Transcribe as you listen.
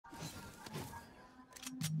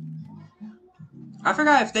I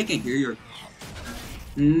forgot if they can hear your.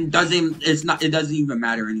 Doesn't it's not? It doesn't even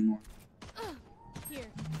matter anymore. Here,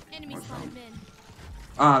 enemy spotted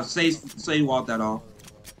mid. Say walk that off.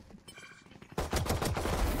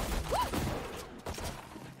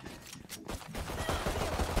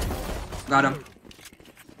 Got him.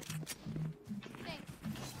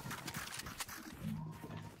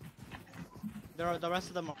 The rest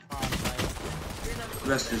of them are on site.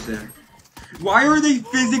 Rest is there. Why are they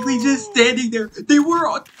physically just standing there? They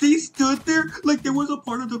stood there like there was a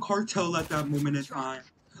part of the cartel at that moment in time.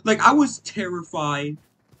 Like I was terrified.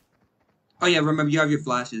 Oh yeah, remember you have your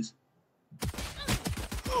flashes.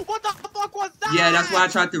 What the fuck was that? Yeah, that's why I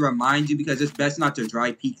tried to remind you because it's best not to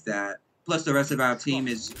dry peek that. Plus the rest of our team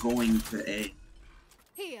is going to A.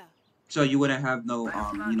 Here. So you wouldn't have no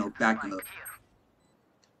you know, backing up.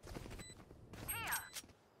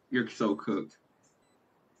 You're so cooked.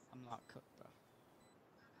 I'm not cooked,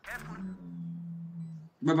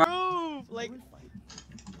 bro. Bye bye. Move! Like,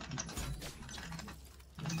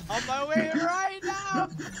 on my way right now!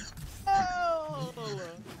 Oh,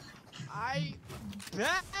 I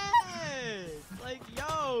bet! Like,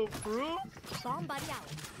 yo, proof? Somebody out.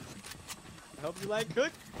 I hope you like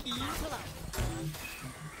cookies.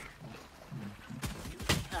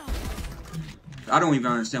 I don't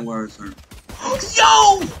even understand what I was saying.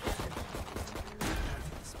 Yo!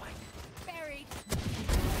 Buried.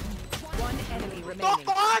 One enemy The remaining.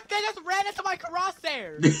 fuck? They just ran into my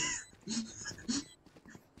crosshair!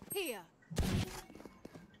 Here.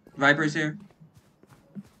 Viper's here.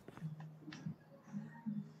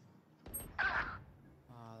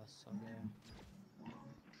 Oh, that's so good.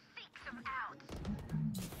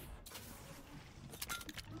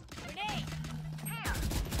 Grenade.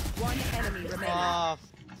 One enemy remaining. Oh,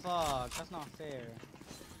 fuck. That's not fair.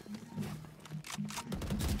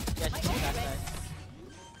 Yeah, she took that side.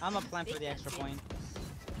 I'm a plan for the extra point.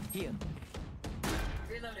 Here.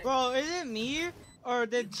 Bro, is it me? Or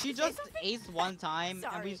did she just ace one time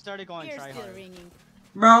and we started going Ears try still hard? ringing.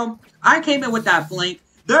 Bro, I came in with that flank.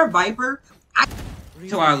 Their Viper.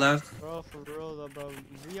 To our left. Bro, for real though, bro.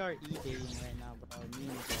 We are E-dating right now, bro. Me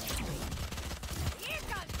and bro. Here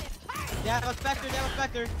comes the party. They have a Spectre, they have a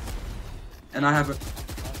Spectre. And I have a.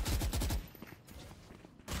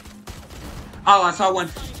 Oh, I saw one.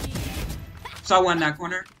 Saw one in that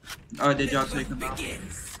corner. Oh, did y'all take him out?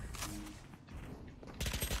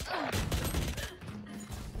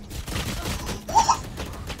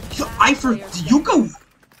 Yo, you go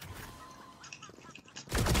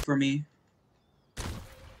for me.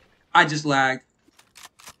 I just lagged.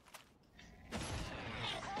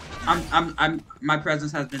 My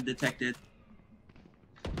presence has been detected.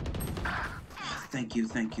 Thank you.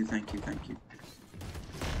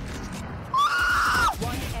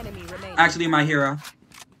 One enemy remaining. Actually, my hero.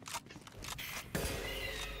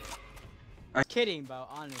 Kidding, bro.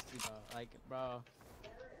 Honestly, bro. Like, bro.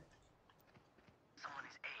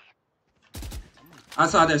 I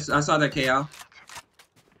saw this. I saw that KO.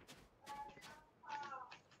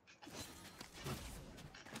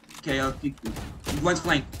 KO. One's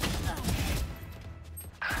flank.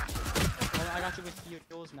 Oh, I got you with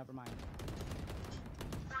heals. Never mind.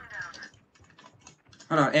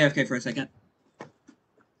 Hold on, AFK for a second.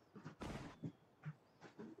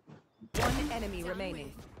 One enemy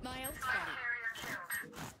remaining. Miles spotted.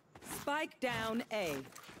 Spike down A.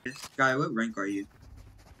 Guy, what rank are you?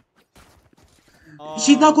 Oh,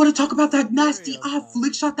 She's not going to talk about that nasty Mario.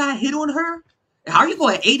 flick shot that I hit on her? How are you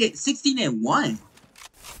going to 8 at 16 and 1?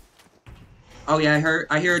 Oh yeah,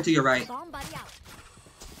 I hear it to your right. Somebody out.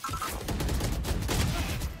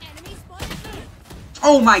 Enemy spotted mid.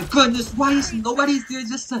 Oh my goodness, why is nobody there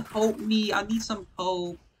just to help me? I need some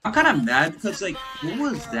help. I'm kind of mad because, like, what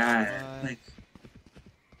was that? Like,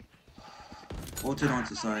 ulted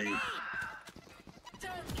onto side.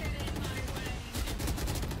 Don't get in my way.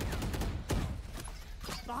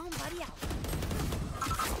 Somebody out.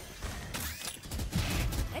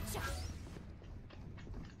 Headshot.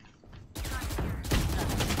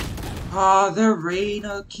 Ah, their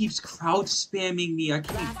Reyna keeps crouch spamming me. I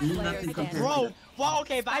can't do nothing compared to Bro, that. well,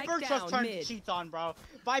 okay, Spike Viper just down turned mid. cheats on, bro.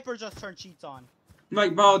 Viper just turned cheats on.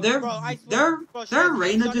 Like, bro, Bro, I swear, bro, she their has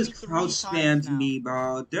Reyna done me just 3 crouch times spams now. me,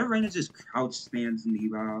 bro. Their Reyna just crouch spams me,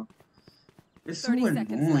 bro. It's so 30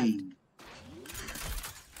 seconds annoying.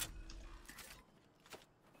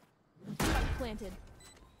 Planted.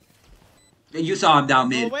 You saw him down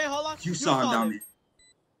Bro, mid. wait, hold on. You saw him down mid.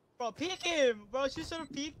 Bro, peek him. Bro, she should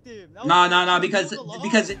have peeked him. That No, was- no, no, she because was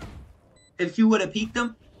alone. if you would have peeked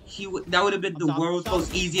him, that would have been the Stop, world's stop.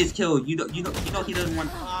 most easiest kill. You know he doesn't want.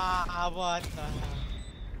 Ah, what the hell?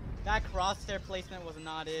 That crosshair placement was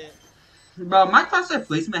not it. Bro, my crosshair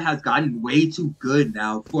placement has gotten way too good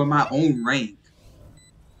now for my own rank.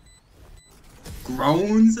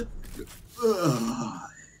 Groans? Ugh.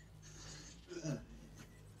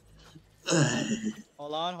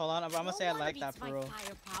 Hold on. I'm gonna say I like that, bro.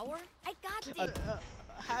 Firepower. I got this.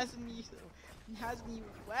 Has me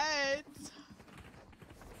wet.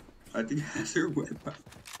 I think that's her wet.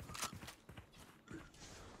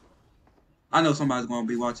 I know somebody's gonna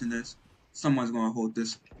be watching this. Someone's gonna hold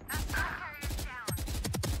this.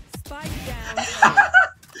 Spike down.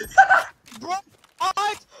 Bro,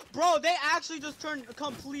 what? Bro, they actually just turned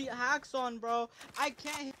complete hacks on, bro. I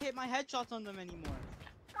can't hit my headshots on them anymore.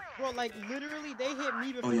 Bro, like literally, they hit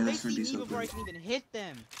me before they see me before I can even hit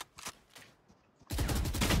them.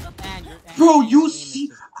 Bro, you see,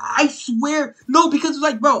 I swear, no, because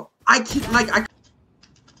like, bro, I can't, like,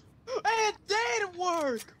 It did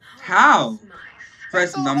work. How?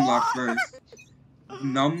 Press numlock first.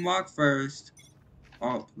 Numlock first.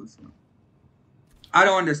 Oh, listen. I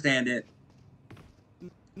don't understand it.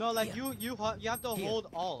 No, like you have to hold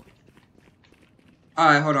Alt. All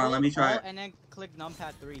right, hold on, let me try it. And then click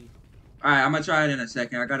numpad 3. All right, I'm gonna try it in a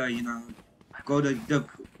second. I gotta, you know, go to the.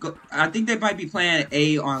 I think they might be playing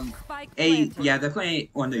A on A. Yeah, they're playing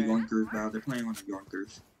on the Yonkers now. They're playing on the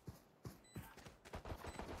Yonkers.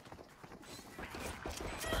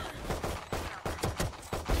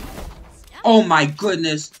 Oh my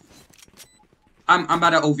goodness! I'm about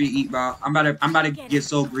to overeat, bro. I'm about to get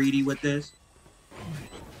so greedy with this.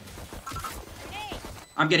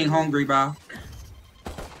 I'm getting hungry, bro.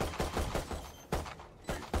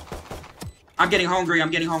 I'm getting hungry.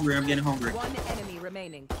 One enemy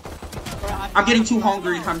remaining. I'm getting too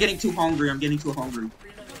hungry. I'm getting too hungry. So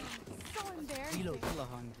embarrassing.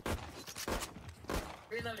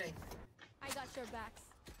 Reloading. I got your backs.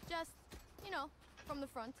 Just, you know, from the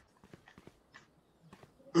front.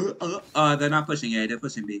 They're not pushing A. They're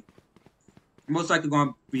pushing B. Most likely going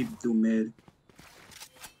to be through mid.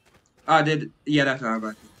 Yeah, that's right.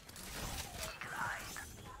 Right.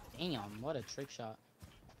 Damn, what a trick shot.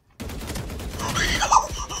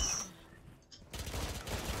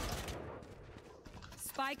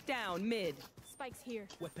 Spike down mid. Spike's here.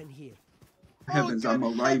 Weapon here. Heavens, I'm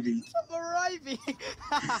arriving. I'm arriving.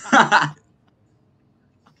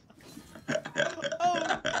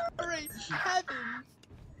 Oh, great heavens.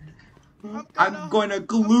 I'm gonna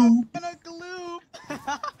glue.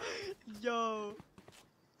 Yo.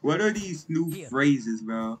 What are these new phrases,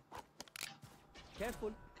 bro?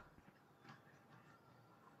 Careful.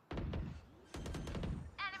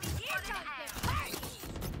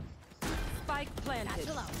 Spike planted.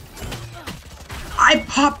 I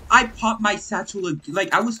popped my satchel.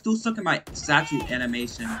 Like, I was still stuck in my satchel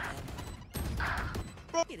animation.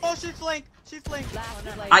 Bro, oh, she flanked. Last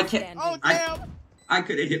player I can't- standing. Oh, damn. I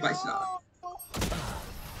couldn't hit my shot.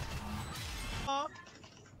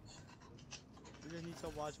 We just need to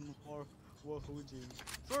watch more Wahujin.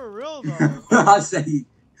 For real, though. I say.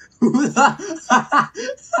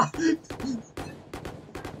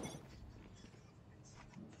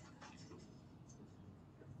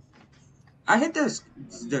 I hit their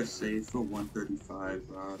save for 135,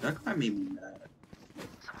 bro. That kind of made me mad.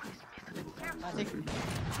 I think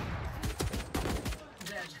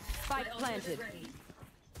Spike planted.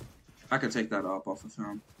 I could take that off of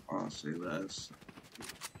him. I'll say less.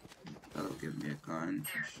 That'll give me a gun.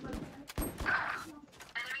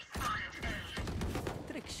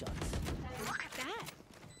 Trick shots. Look at that.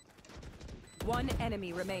 One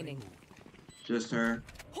enemy remaining. Just her.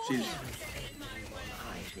 She's.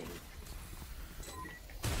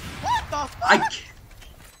 what the fuck? I can't.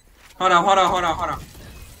 Hold on.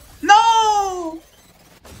 No!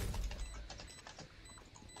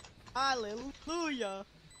 Hallelujah.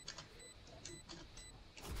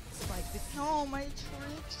 Spike this. No, my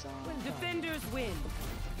trick shot. Defenders win.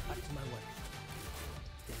 Back to my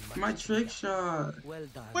work. My trick shot. Well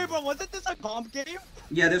done. Wait, bro, wasn't this a comp game?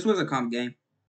 Yeah, this was a comp game.